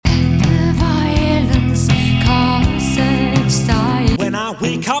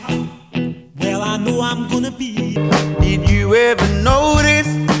wake up, well, I know I'm gonna be. Did you ever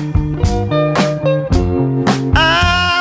notice